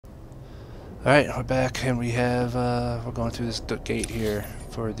Alright, we're back and we have, we're going through this gate here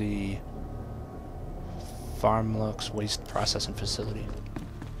for the Farmlux Waste Processing Facility.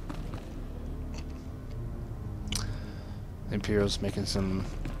 The Imperial's making some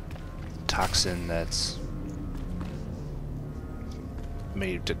toxin that's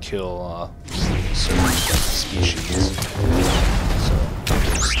made to kill certain species. So,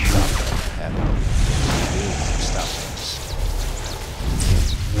 stop this.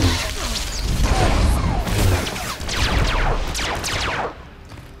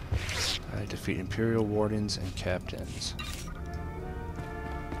 I defeat Imperial wardens and captains.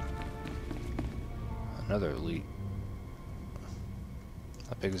 Another elite.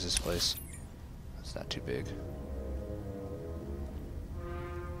 How big is this place? It's not too big.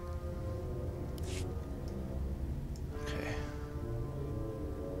 Okay.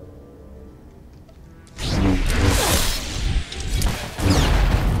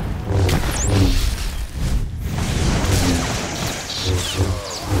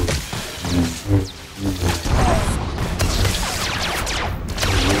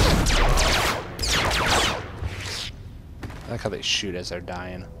 I like how they shoot as they're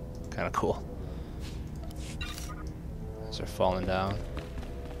dying. Kind of cool. As they're falling down.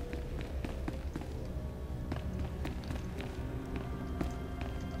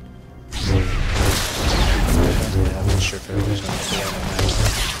 I'm not sure if everybody's going to kill them.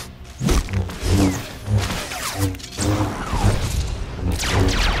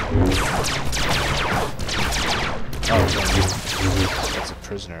 Oh, that's a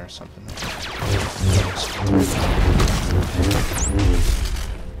prisoner or something.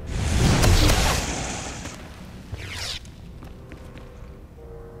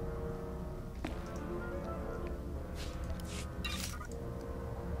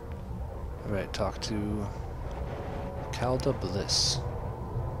 Alright, talk to Calda Bliss.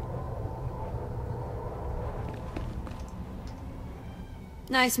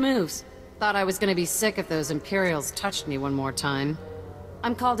 Nice moves. Thought I was gonna be sick if those Imperials touched me one more time.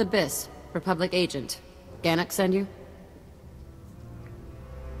 I'm called Abyss, Republic agent. Gannock send you?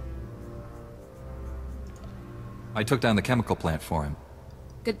 I took down the chemical plant for him.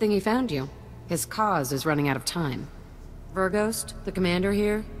 Good thing he found you. His cause is running out of time. Verghost, the commander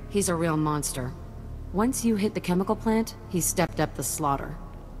here, he's a real monster. Once you hit the chemical plant, he stepped up the slaughter.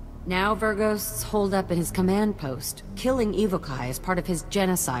 Now Verghost's holed up in his command post, killing Evokai as part of his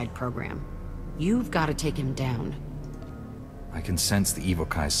genocide program. You've got to take him down. I can sense the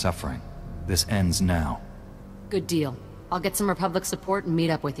Evokai's suffering. This ends now. Good deal. I'll get some Republic support and meet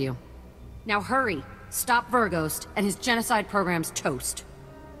up with you. Now hurry! Stop Verghost, and his genocide program's toast.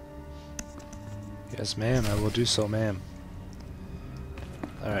 Yes, ma'am. I will do so, ma'am.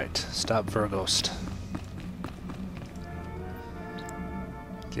 Alright, stop Verghost.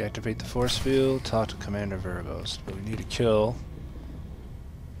 Deactivate the force field, talk to Commander Verghost. But we need to kill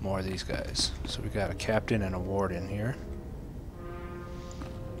more of these guys. So we got a captain and a warden here.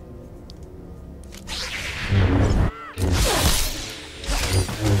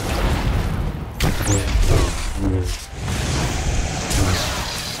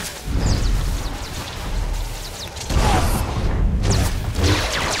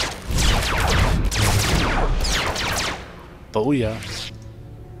 Booyah.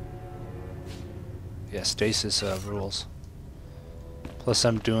 Yeah, stasis rules. Plus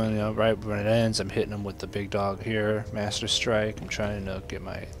I'm doing, right when it ends, I'm hitting them with the big dog here, Master Strike. I'm trying to get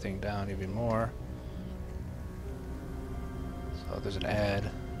my thing down even more. So there's an ad.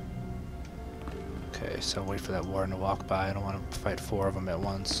 Okay, so wait for that warden to walk by. I don't want to fight 4 of them at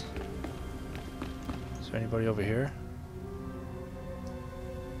once. Is there anybody over here?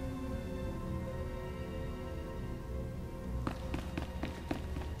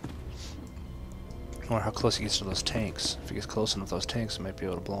 I wonder how close he gets to those tanks. If he gets close enough to those tanks, I might be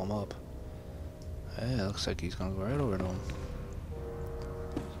able to blow him up. Hey, it looks like he's gonna go right over to him.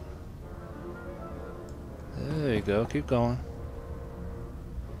 There you go, keep going.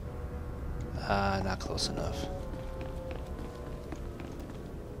 Ah, not close enough.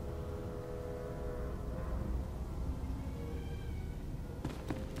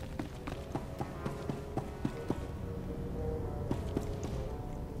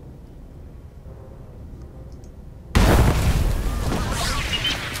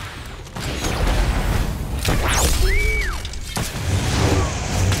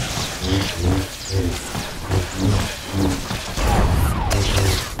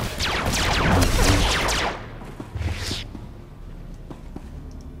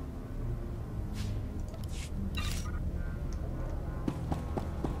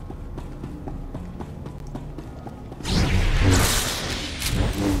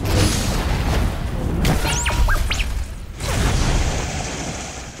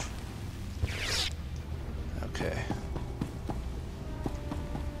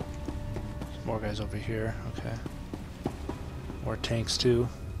 over here. Okay. More tanks too.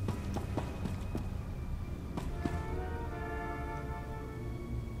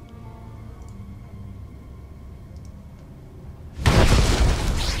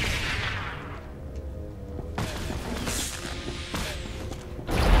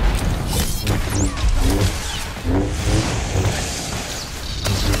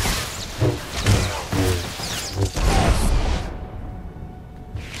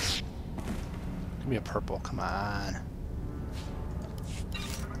 Give me a purple, come on.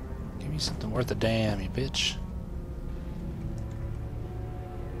 Give me something worth a damn, you bitch.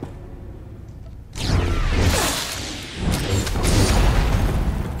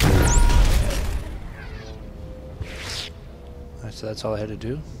 Alright, so that's all I had to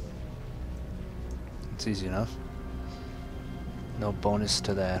do. It's easy enough. No bonus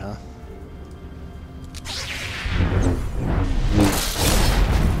to that, huh?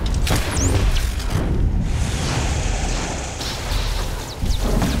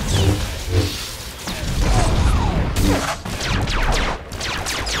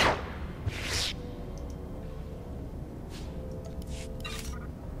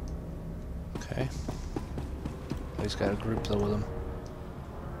 Okay. He's got a group though with him.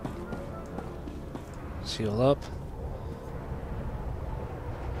 Seal up.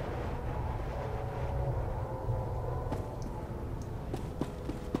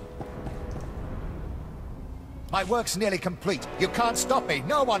 My work's nearly complete. You can't stop me.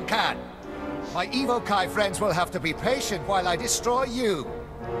 No one can. My Evokai friends will have to be patient while I destroy you.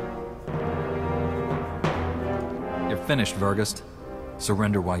 You're finished, Vergust.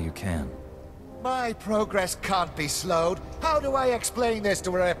 Surrender while you can. My progress can't be slowed. How do I explain this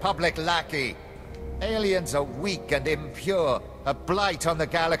to a Republic lackey? Aliens are weak and impure, a blight on the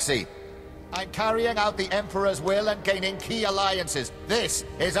galaxy. I'm carrying out the Emperor's will and gaining key alliances. This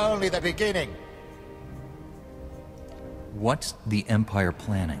is only the beginning. What's the Empire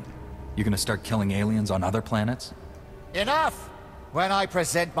planning? You gonna start killing aliens on other planets? Enough! When I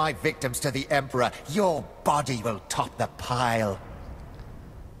present my victims to the Emperor, your body will top the pile.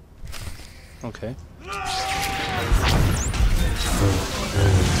 Okay.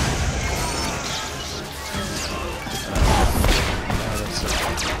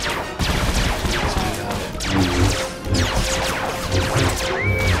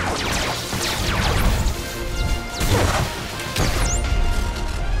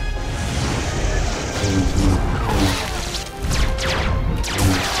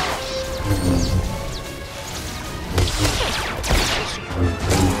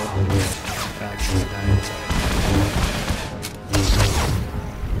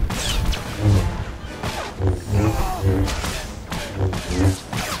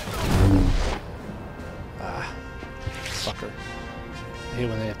 Fucker. I hate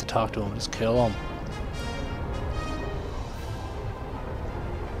when they have to talk to him, just kill him.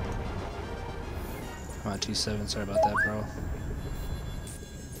 Come on, T7, sorry about that, bro.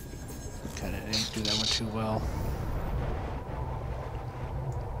 Kinda didn't do that one too well.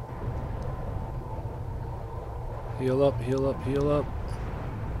 Heal up, heal up, heal up.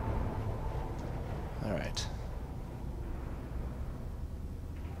 Alright.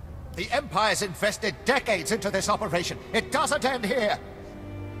 The Empire's invested decades into this operation. It doesn't end here.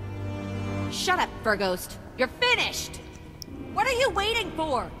 Shut up, Verghost. You're finished! What are you waiting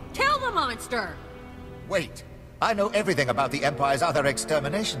for? Kill the monster! Wait. I know everything about the Empire's other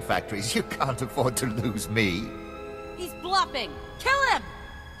extermination factories. You can't afford to lose me. He's bluffing! Kill him!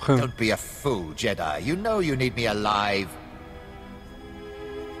 Don't be a fool, Jedi. You know you need me alive.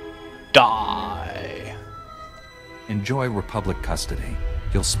 Die! Enjoy Republic custody.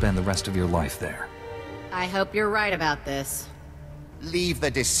 You'll spend the rest of your life there. I hope you're right about this. Leave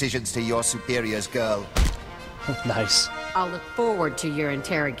the decisions to your superiors, girl. Nice. I'll look forward to your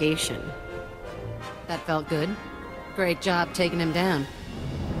interrogation. That felt good. Great job taking him down.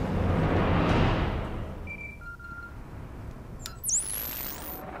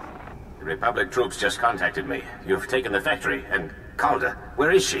 The Republic troops just contacted me. You've taken the factory, and Calder,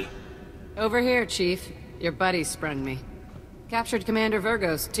 where is she? Over here, Chief. Your buddy sprung me. Captured Commander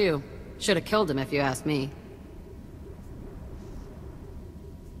Verghost, too. Should have killed him if you ask me.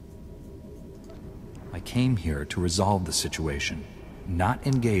 I came here to resolve the situation, not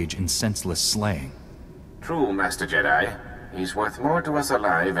engage in senseless slaying. True, Master Jedi. He's worth more to us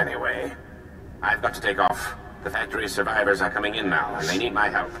alive anyway. I've got to take off. The factory's survivors are coming in now, and they need my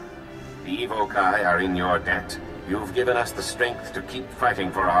help. The Evokai are in your debt. You've given us the strength to keep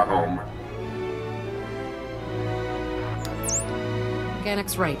fighting for our home.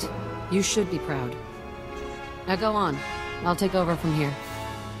 Gannick's right. You should be proud. Now go on. I'll take over from here.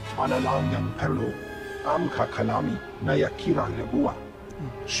 Manalang Perlu, Amka Kalami, Nayakira Lebua.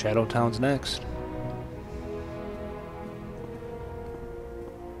 Shadowtown's next.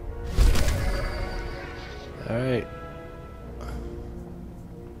 Alright.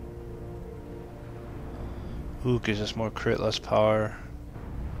 Ooh, gives us more crit, less power.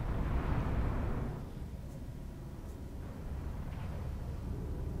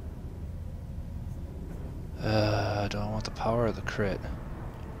 Do I want the power or the crit?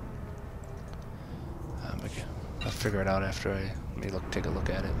 I'll figure it out after let me take a look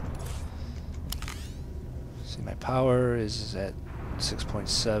at it. See, my power is at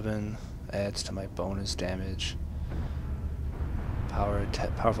 6.7, adds to my bonus damage.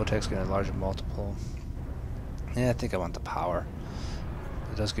 Powerful attacks get a larger multiple. Yeah, I think I want the power.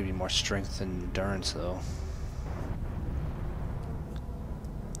 It does give you more strength and endurance, though.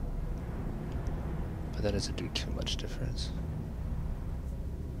 But that doesn't do too much difference.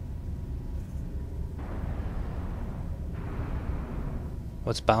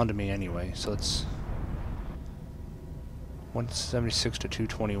 Well, it's bound to me anyway, so it's 176 to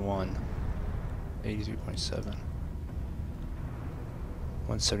 221, 83.7.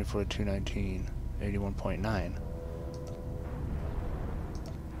 174 to 219, 81.9.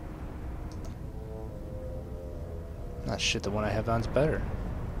 Not shit, the one I have on's better.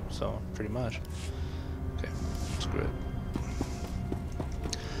 So, pretty much. Okay, screw it.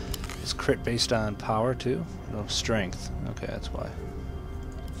 Is crit based on power too? No, strength. Okay, that's why.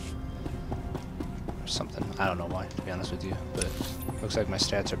 Or something. I don't know why, to be honest with you. But looks like my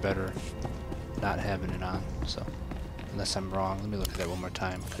stats are better not having it on, so. Unless I'm wrong. Let me look at that one more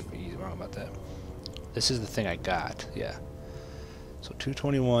time. Could be wrong about that. This is the thing I got, yeah. So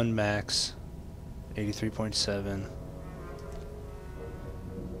 221 max, 83.7.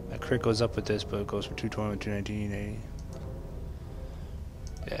 My crit goes up with this, but it goes from 221 to 219, 80.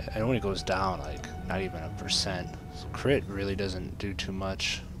 Yeah, it only goes down like not even 1%. So crit really doesn't do too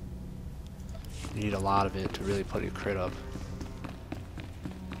much. You need a lot of it to really put your crit up.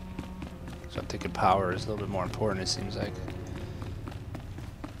 So I'm thinking power is a little bit more important, it seems like.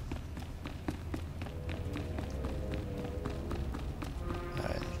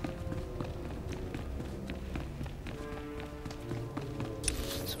 Alright.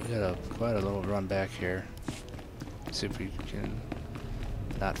 So we got quite a little run back here. See if we can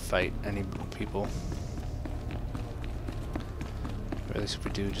not fight any people. Or at least if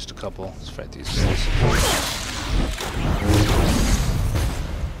we do, just a couple. Let's fight these guys.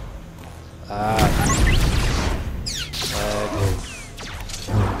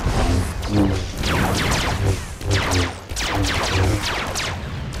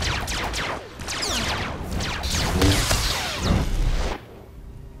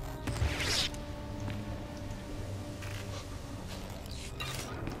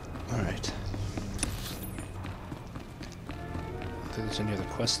 Alright. I think there's any other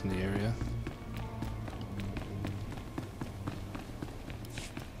quests in the area.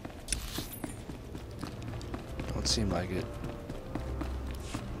 Don't seem like it.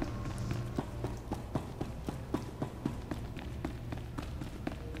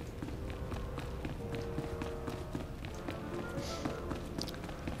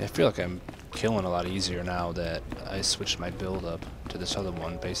 I feel like I'm killing a lot easier now that I switched my build up to this other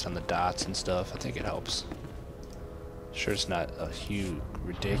one based on the dots and stuff. I think it helps. Sure, it's not a huge,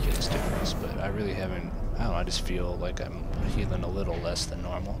 ridiculous difference, but I really haven't, I don't know, I just feel like I'm healing a little less than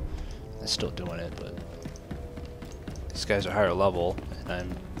normal. I'm still doing it, but these guys are higher level, and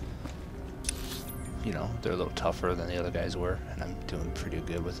I'm, you know, they're a little tougher than the other guys were, and I'm doing pretty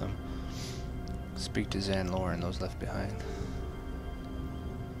good with them. Speak to Zanloran, those left behind.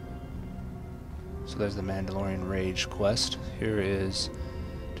 So there's the Mandalorian Rage quest. Here is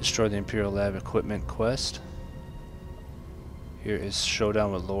Destroy the Imperial Lab Equipment quest. Here is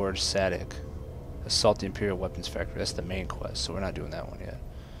Showdown with Lord Sadek. Assault the Imperial Weapons Factory. That's the main quest, so we're not doing that one yet.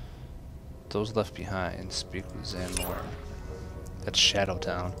 Those left behind. Speak with Zanloran. That's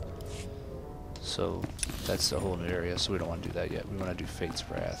Shadowtown. So that's the whole area, so we don't want to do that yet. We want to do Fate's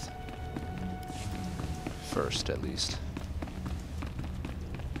Wrath first, at least.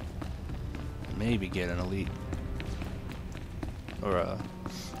 Maybe get an elite or a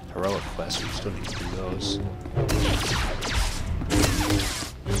heroic quest. We still need to do those.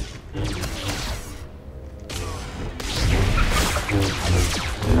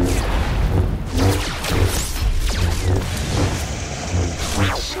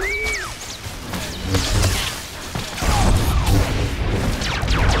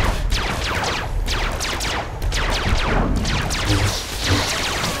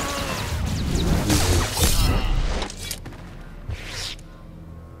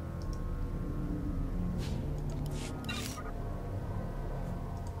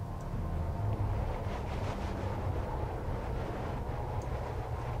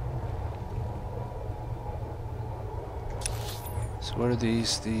 So what are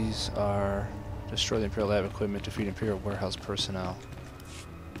these? These are destroy the Imperial lab equipment, defeat Imperial warehouse personnel.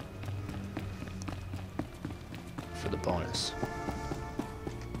 For the bonus.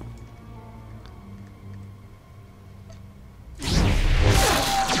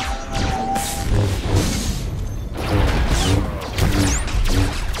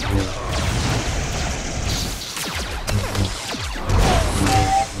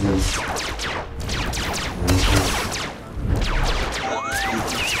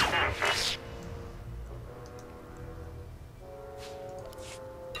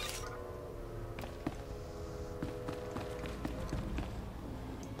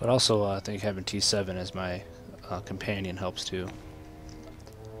 But also, I think having T7 as my companion helps too.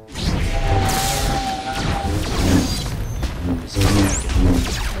 A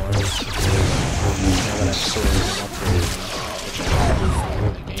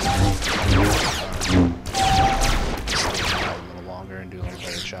little longer and do a little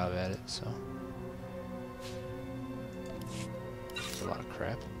better job at it. So, it's a lot of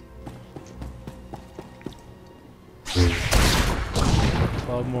crap.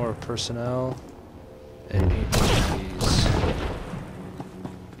 12 more personnel and 8 more of these.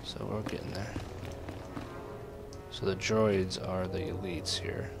 So we're getting there. So the droids are the elites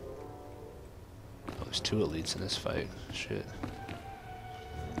here. Oh, there's 2 elites in this fight. Shit.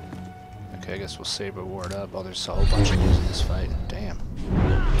 Okay, I guess we'll save reward up. Oh, there's a whole bunch of these in this fight. Damn.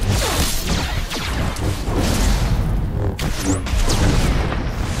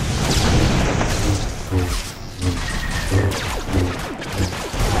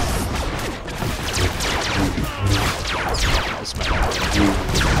 That's my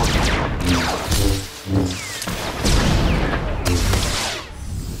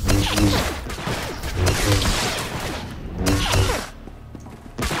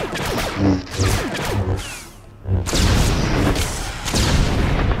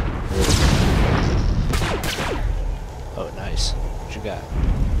Oh, nice. What you got?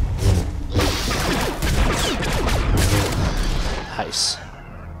 Nice.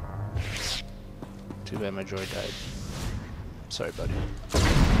 Too bad my droid died. Sorry, buddy.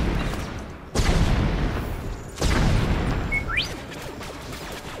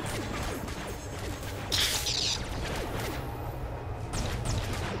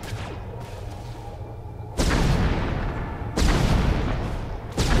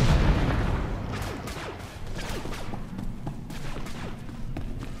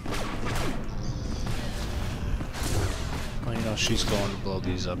 Well, you know, she's going to blow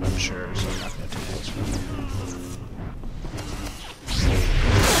these up, I'm sure, so I'm not going to take this one.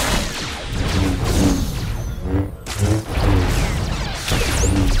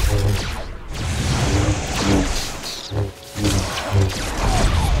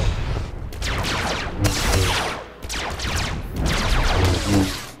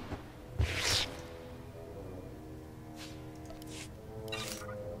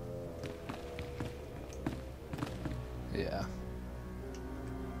 Yeah.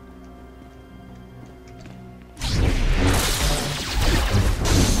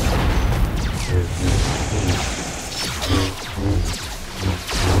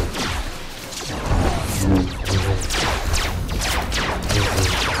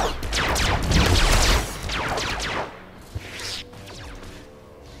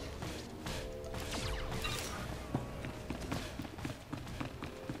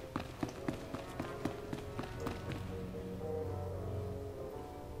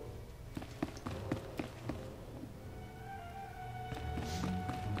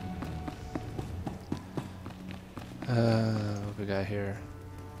 What we got here?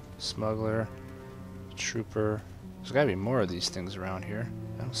 Smuggler, trooper. There's gotta be more of these things around here.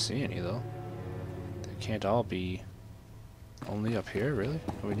 I don't see any though. They can't all be only up here, really?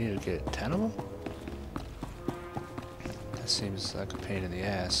 We need to get 10 of them? That seems like a pain in the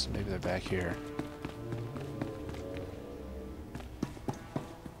ass. Maybe they're back here.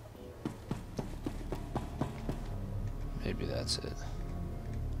 Maybe that's it.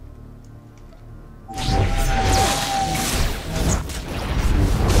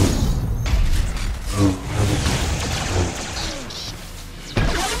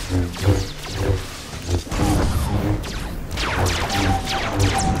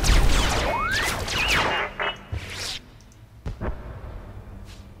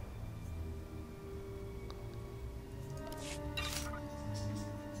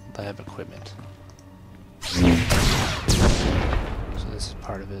 Lab equipment. So this is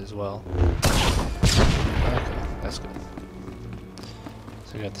part of it as well. Okay, that's good.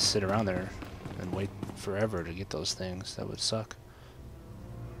 So you have to sit around there and wait forever to get those things. That would suck.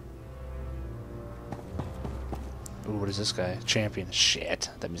 Ooh, what is this guy? Champion. Shit.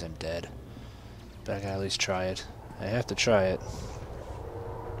 That means I'm dead. But I gotta at least try it. I have to try it.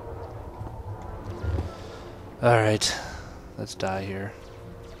 Alright. Let's die here.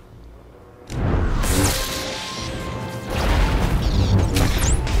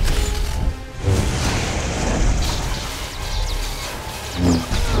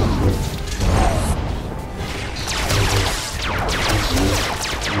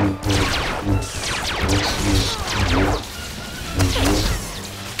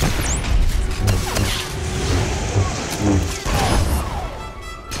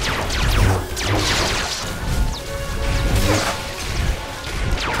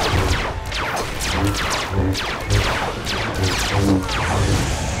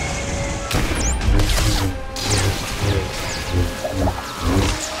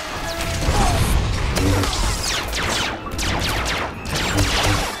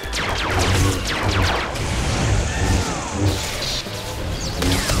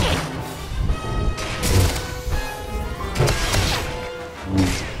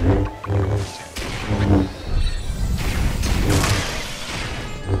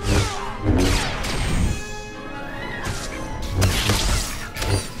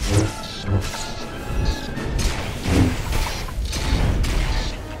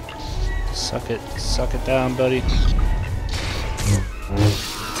 Suck it down, buddy.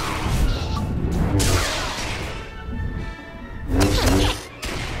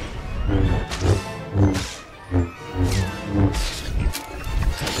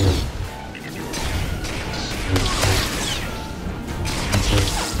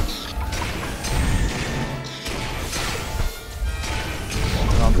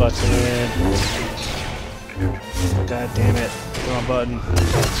 Wrong button. God damn it. Wrong button.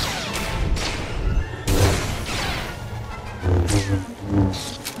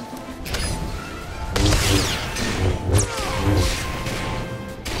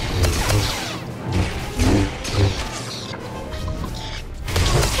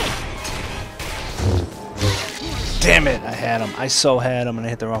 Damn it, I had him. I so had him and I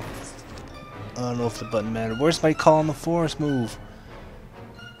hit the wrong... I don't know if the button mattered. Where's my call on the force move?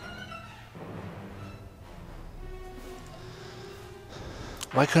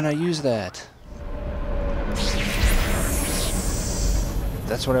 Why couldn't I use that?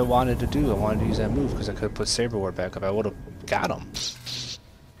 That's what I wanted to do. I wanted to use that move because I could have put Saber Ward back up. I would have got him.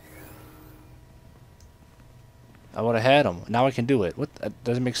 I would have had him. Now I can do it. What? That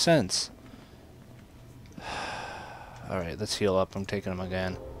doesn't make sense. Alright, let's heal up. I'm taking him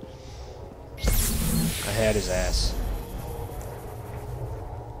again. I had his ass.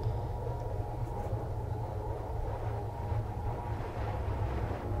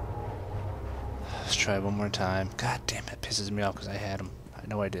 Let's try one more time. God damn it, pisses me off because I had him. I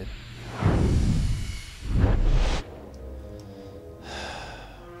know I did.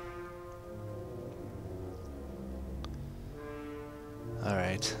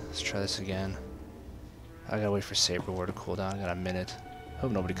 Alright, let's try this again. I gotta wait for Saber Ward to cool down. I got a minute.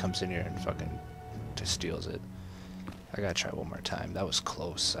 Hope nobody comes in here and fucking just steals it. I gotta try one more time. That was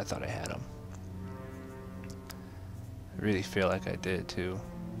close. I thought I had him. I really feel like I did too.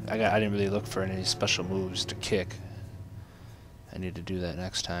 I didn't really look for any special moves to kick. I need to do that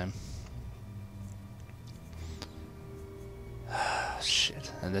next time. Shit.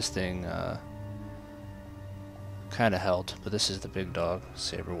 And this thing kind of helped, but this is the big dog,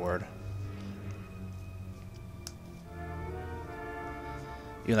 Saber Ward.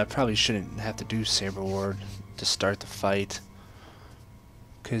 You know, I probably shouldn't have to do Saber Ward to start the fight,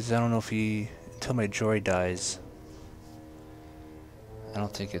 because I don't know if until my droid dies, I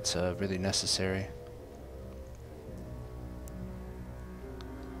don't think it's really necessary.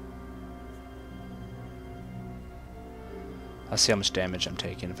 I'll see how much damage I'm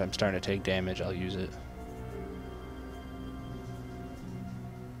taking. If I'm starting to take damage, I'll use it.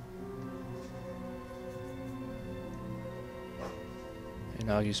 And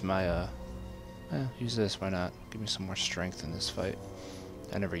I'll use my, use this, why not? Give me some more strength in this fight.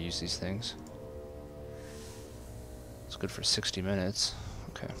 I never use these things. It's good for 60 minutes.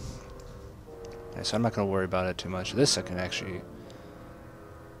 Okay. Okay, so I'm not going to worry about it too much. This I can actually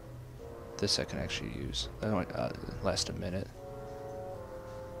use. That might last a minute.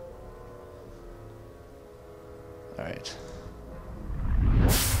 Alright.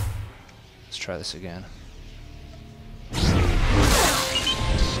 Let's try this again.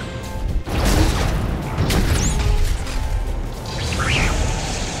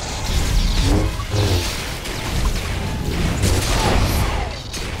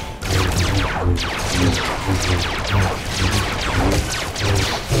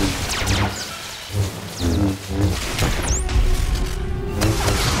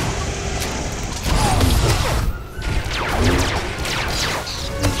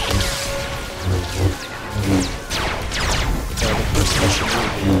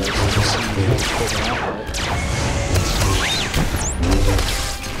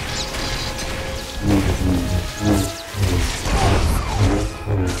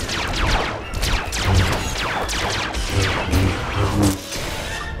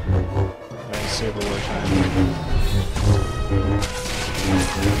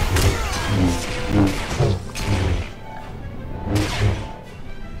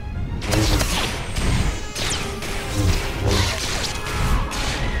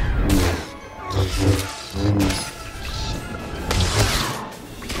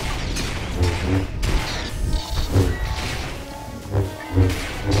 It's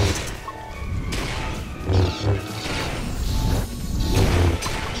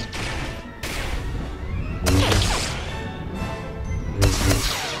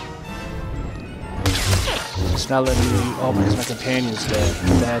not letting me. Oh, because my companion's dead.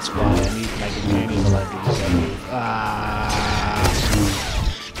 That's why I need my companion to let me use that move. Ah,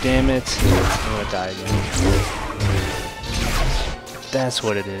 damn it! I'm gonna die again. That's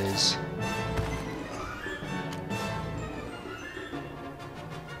what it is.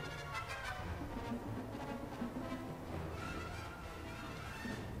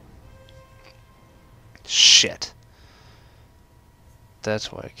 Shit.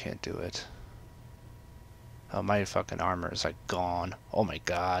 That's why I can't do it. Oh, my fucking armor is like gone. Oh my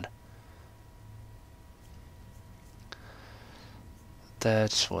god.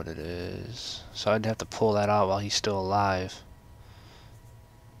 That's what it is. So I'd have to pull that out while he's still alive.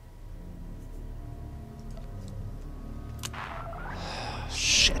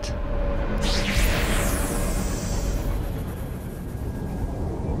 Shit.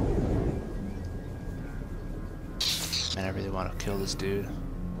 Man, I really want to kill this dude.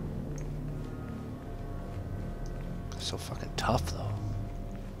 So fucking tough though.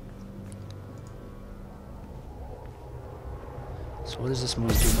 So what does this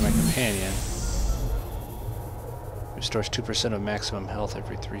move do for my companion? Restores 2% of maximum health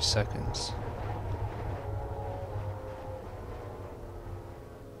every 3 seconds.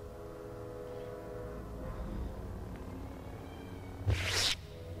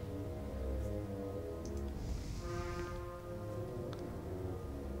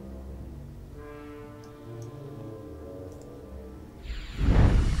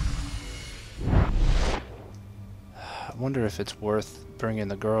 I wonder if it's worth bringing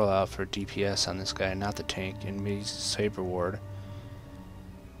the girl out for DPS on this guy, not the tank, and me Saber Ward,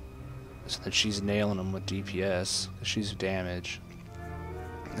 so that she's nailing him with DPS, because she's damage.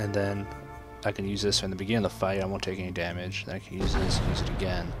 And then I can use this in the beginning of the fight, I won't take any damage. Then I can use this, use it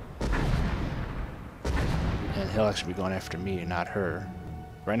again. And he'll actually be going after me and not her.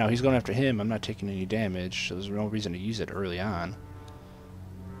 Right now he's going after him, I'm not taking any damage, so there's no reason to use it early on.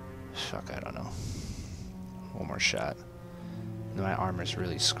 Fuck, I don't know. One more shot. My armor's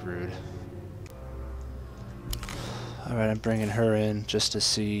really screwed. Alright, I'm bringing her in just to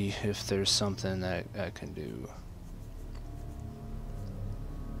see if there's something that I can do.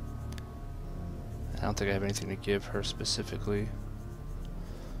 I don't think I have anything to give her specifically.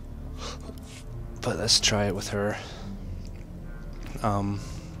 But let's try it with her.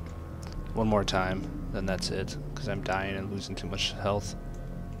 One more time, then that's it. Because I'm dying and losing too much health.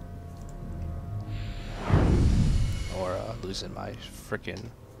 Or losing my frickin'...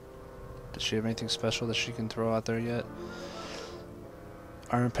 Does she have anything special that she can throw out there yet?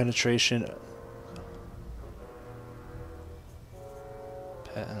 Armor penetration.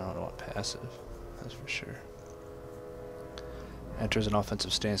 I don't know what passive. That's for sure. Enters an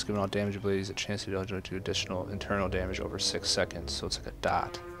offensive stance, giving all damage abilities a chance to do additional internal damage over 6 seconds. So it's like a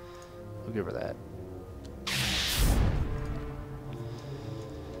dot. We'll give her that.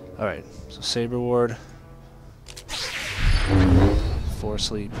 Alright, so Saber Ward. Force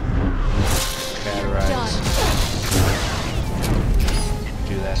Sleep. Categorize.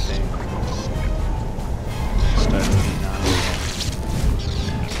 Do that thing. Start beating on it.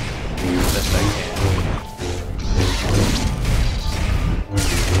 Best I can.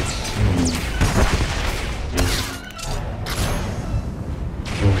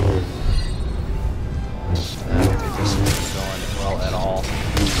 I don't think this is going well at all. It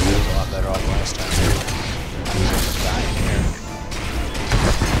was a lot better off last time. I'm dying here.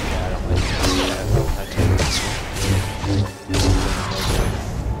 Yeah, I don't like this. I take this one.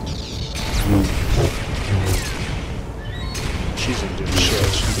 She isn't doing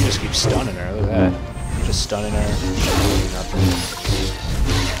shit. You just keep stunning her. Look at that. You're just stunning her. She's doing nothing.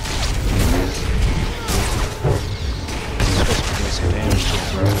 You're supposed to be doing some damage to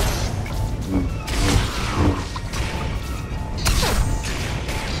her, bro.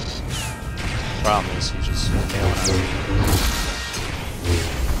 Problem is, he's just nailing her.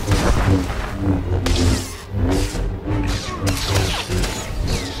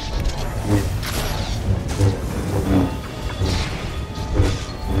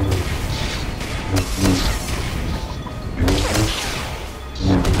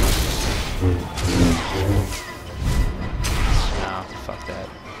 Nah, fuck that.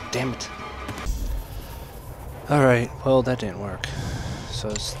 Damn it. Alright, well that didn't work. So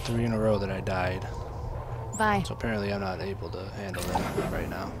it's 3 in a row that I died. Bye. So apparently I'm not able to handle that right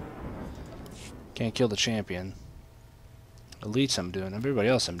now. Can't kill the champion. Elites I'm doing, everybody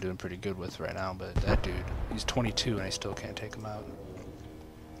else I'm doing pretty good with right now, but that dude, he's 22 and I still can't take him out.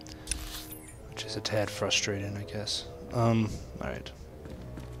 which is a tad frustrating, I guess. Alright.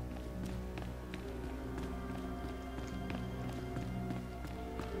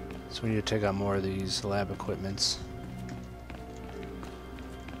 So we need to take out more of these lab equipments.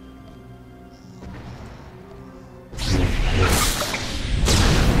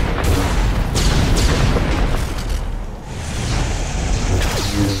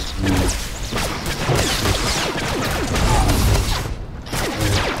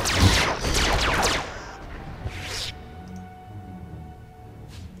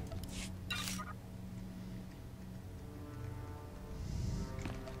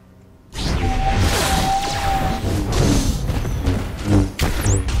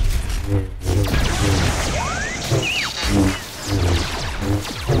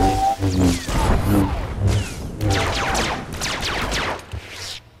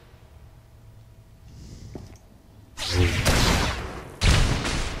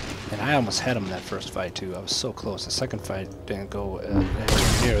 I almost had him in that first fight too. I was so close. The second fight didn't go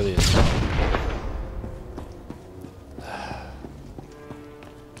nearly as well.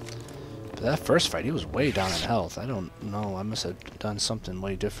 But that first fight, he was way down in health. I don't know. I must have done something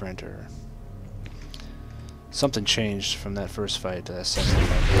way different, or something changed from that first fight to that second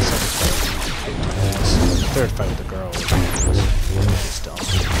fight. The second fight, he kicked my ass. The third fight with the girl was dumb.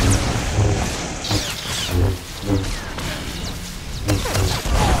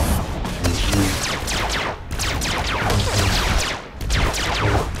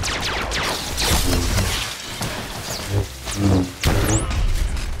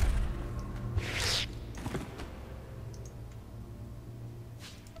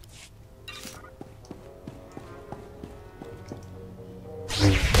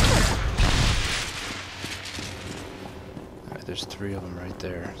 There's 3 of them right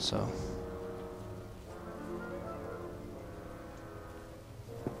there, so.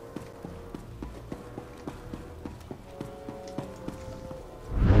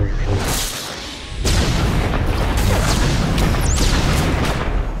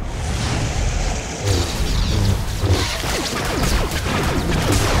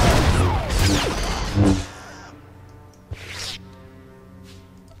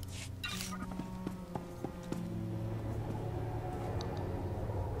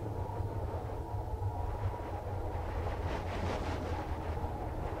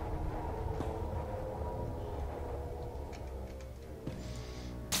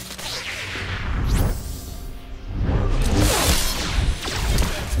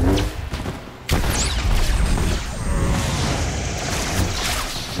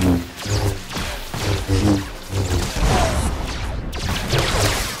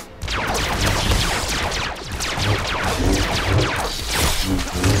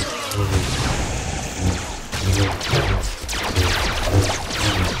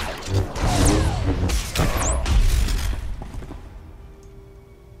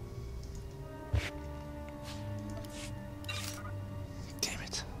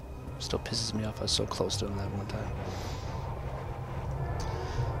 Still pisses me off. I was so close to him that one time.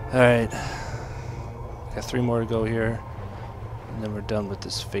 Alright. Got 3 more to go here. And then we're done with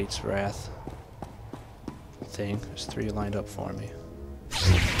this Fate's Wrath thing. There's 3 lined up for me.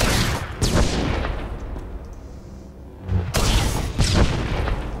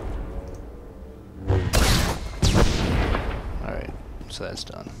 Alright. So that's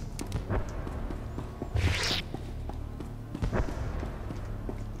done.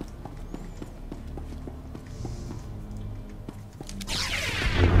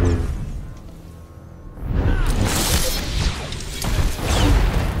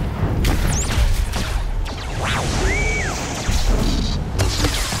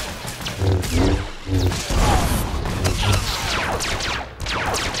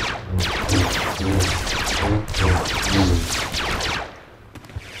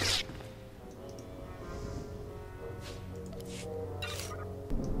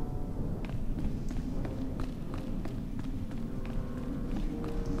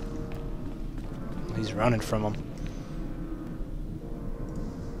 He's running from him.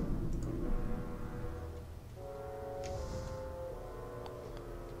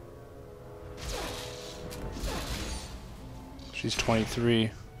 She's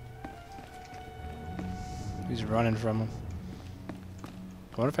 23. He's running from him.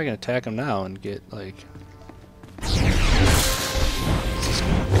 I wonder if I can attack him now and get, like... Is this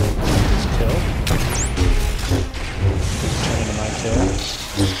kill? Turn into my kill?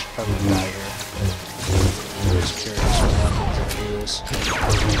 Probably die here. I'm just curious what happens if I do this.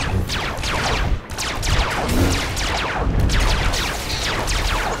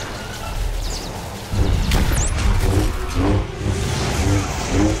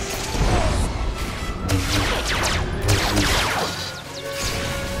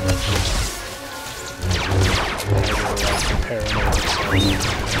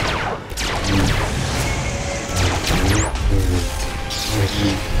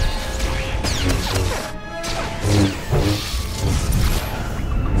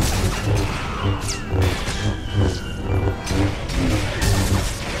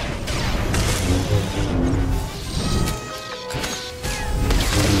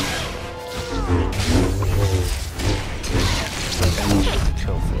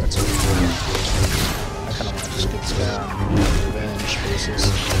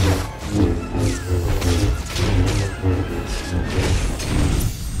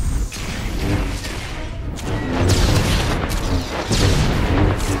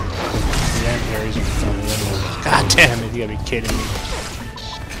 God damn it, you gotta be kidding me.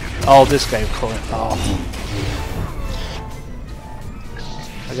 Oh, this guy caught it. Oh.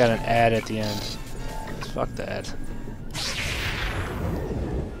 I got an ad at the end. Fuck that.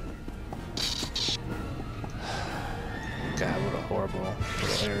 God, what a horrible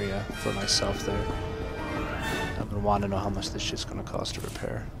little area for myself there. I've been wanting to know how much this shit's gonna cost to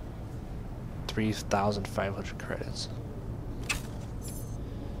repair. 3,500 credits.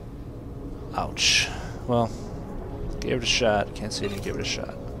 Ouch. Well, gave it a shot. Can't say I didn't give it a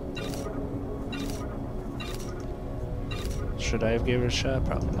shot. Should I have gave it a shot?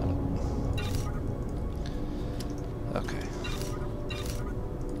 Probably not. Okay.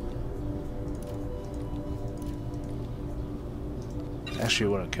 Actually,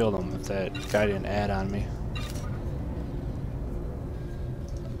 would have killed him if that guy didn't add on me.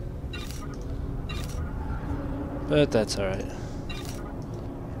 But that's alright.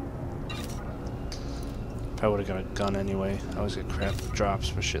 Probably would have got a gun anyway. I always get crap drops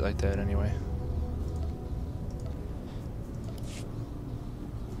for shit like that anyway.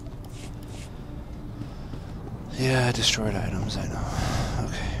 Yeah, destroyed items, I know.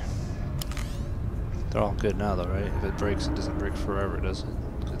 Okay. They're all good now though, right? If it breaks, it doesn't break forever, does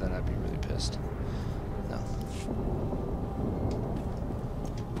it? Because then I'd be really pissed. No.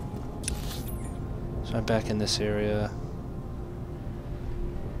 So I'm back in this area.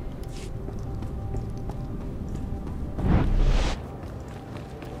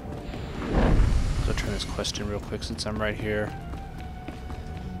 So I'll turn this quest in real quick since I'm right here.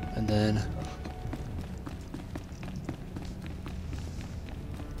 And then...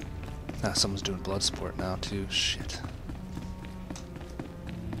 ah, someone's doing blood sport now too. Shit.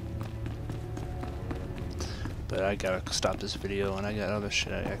 But I gotta stop this video, and I got other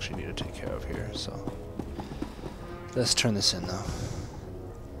shit I actually need to take care of here, so... let's turn this in, though.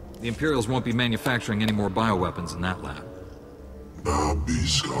 The Imperials won't be manufacturing any more bioweapons in that lab.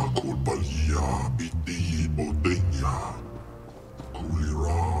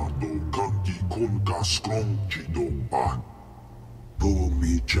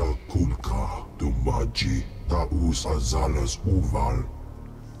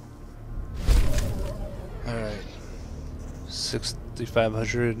 Alright.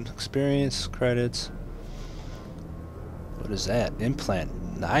 6,500 experience credits. What is that?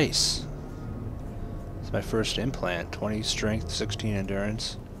 Implant. Nice. It's my first implant. 20 strength, 16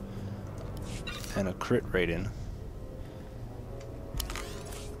 endurance, and a crit rating.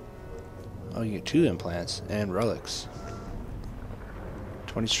 Oh, you get 2 implants and relics.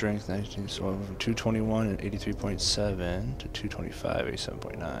 20 strength, 19, so from 221 and 83.7 to 225,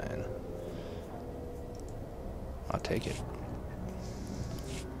 87.9. I'll take it.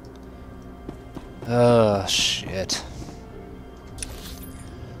 Oh, shit.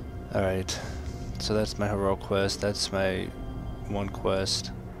 Alright. So that's my heroic quest. That's my one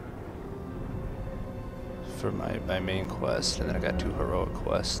quest for my main quest. And then I got 2 heroic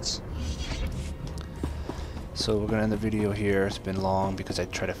quests. So we're gonna end the video here. It's been long because I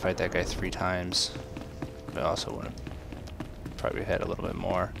tried to fight that guy 3 times. But I also would have probably had a little bit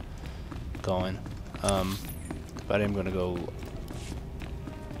more going. But I'm gonna go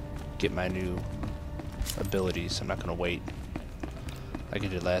get my new abilities. I'm not gonna wait like I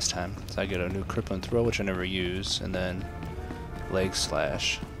did last time. So I get a new crippling throw, which I never use, and then leg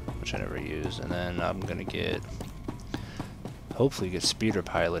slash, which I never use, and then I'm gonna get, hopefully get speeder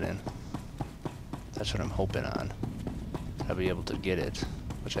pilot in. That's what I'm hoping on. I'll be able to get it,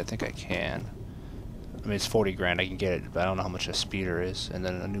 which I think I can. I mean, it's 40 grand, I can get it, but I don't know how much a speeder is. And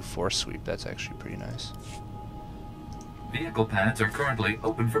then a new force sweep, that's actually pretty nice. Vehicle pads are currently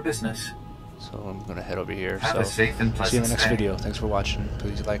open for business. So I'm gonna head over here. Have a safe and pleasant see you in the next stay. video. Thanks for watching.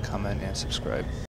 Please like, comment, and subscribe.